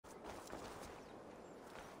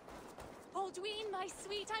Aldwine, my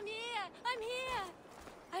sweet, I'm here! I'm here!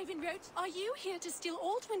 Ivan wrote, are you here to steal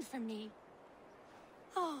Aldwin from me?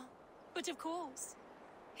 Oh, but of course.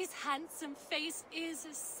 His handsome face is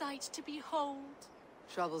a sight to behold.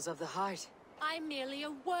 Troubles of the heart. I'm merely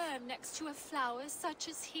a worm next to a flower such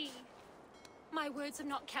as he. My words have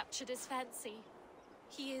not captured his fancy.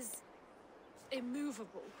 He is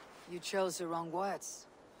immovable. You chose the wrong words.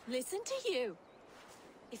 Listen to you.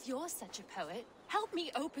 If you're such a poet, help me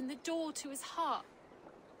open the door to his heart.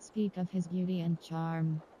 Speak of his beauty and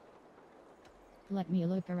charm. Let me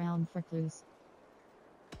look around for clues.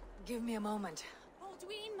 Give me a moment.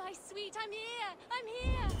 Aldwine, my sweet, I'm here! I'm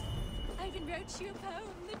here! I even wrote you a poem,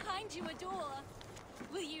 the kind you adore.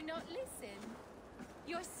 Will you not listen?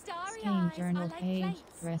 Your starry Skein eyes journal are like page, plates,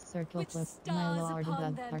 press circle with plus, my stars lord upon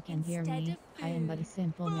above, them or can hear instead me. of I am but a food.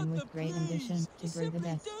 simple man with Bertha, great ambition please, to you brew the simply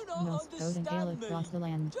best, do not most potent ale understand across me. the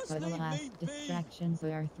land. Just But leave alas, me be. distractions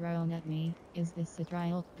are thrown at me. Is this a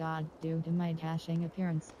trial? God, due to my dashing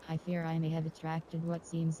appearance, I fear I may have attracted what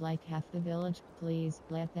seems like half the village. Please,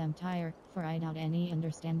 let them tire, for I doubt any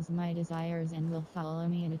understands my desires and will follow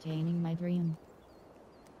me in attaining my dream.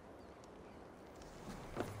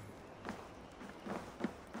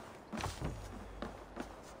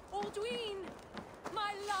 Aldwine!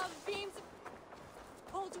 My love beams...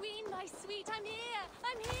 Aldwine, my sweet, I'm here!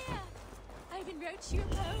 I'm here! I even wrote you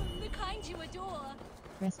a poem, the kind you adore.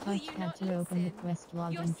 Press Will touchpad you not to open the listen? quest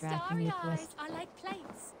log Your and tracking starry the eyes quest. are like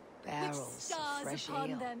plates, with Barrels of stars fresh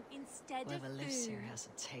upon ale. them instead Whoever of lives food. here has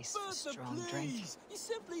a taste for Bertha, strong drink. please, you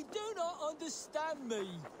simply do not understand me.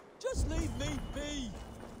 Just leave me be.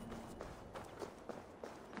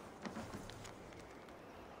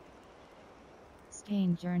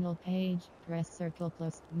 Skein journal page, press circle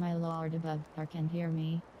close, my lord above, or can hear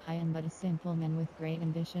me. I am but a simple man with great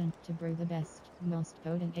ambition to brew the best, most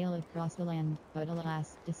potent ale across the land. But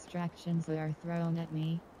alas, distractions are thrown at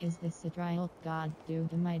me. Is this a trial? God, due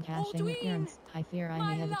to my dashing Aldwine! appearance, I fear I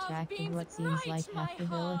My may have love attracted beams what seems bright like my half the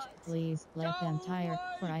village. heart. Please, let them Go tire,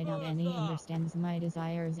 for away, I doubt any Bertha. understands my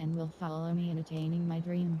desires and will follow me in attaining my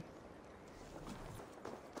dream.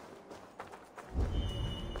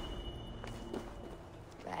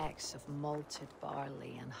 Bags of malted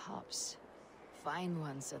barley and hops. Fine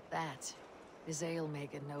ones at that. This ale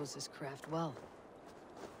maker knows his craft well.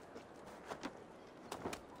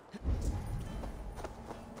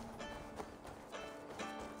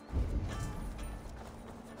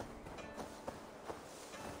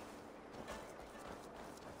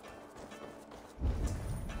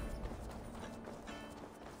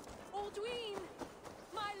 Aldwine!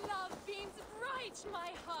 My love beams bright my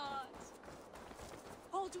heart.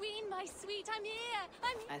 Aldwine, my sweet, I'm here!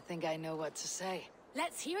 I'm here! I think I know what to say.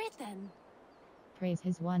 Let's hear it then. Praise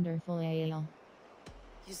his wonderful ale.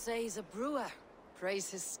 You say he's a brewer. Praise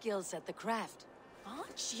his skills at the craft.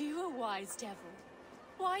 Aren't you a wise devil?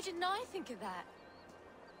 Why didn't I think of that?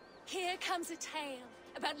 Here comes a tale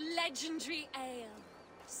about legendary ale.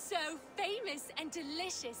 So famous and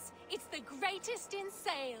delicious, it's the greatest in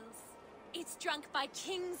sales. It's drunk by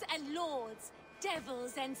kings and lords,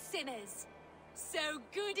 devils and sinners. So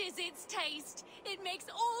good is its taste, it makes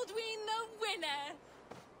Aldwine the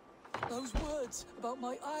winner. Those words about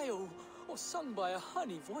my ale, or sung by a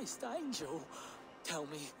honey-voiced angel. Tell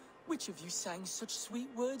me, which of you sang such sweet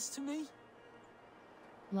words to me?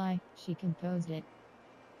 Lie, she composed it.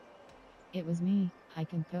 It was me, I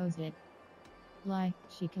composed it. Lie,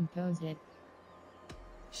 she composed it.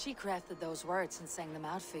 She crafted those words and sang them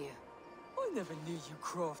out for you. I never knew you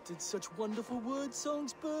crafted such wonderful word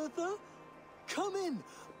songs, Bertha. Come in.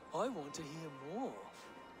 I want to hear more.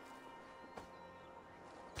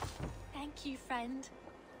 Thank you, friend.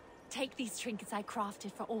 Take these trinkets I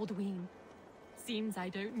crafted for Aldwine. Seems I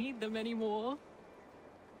don't need them anymore.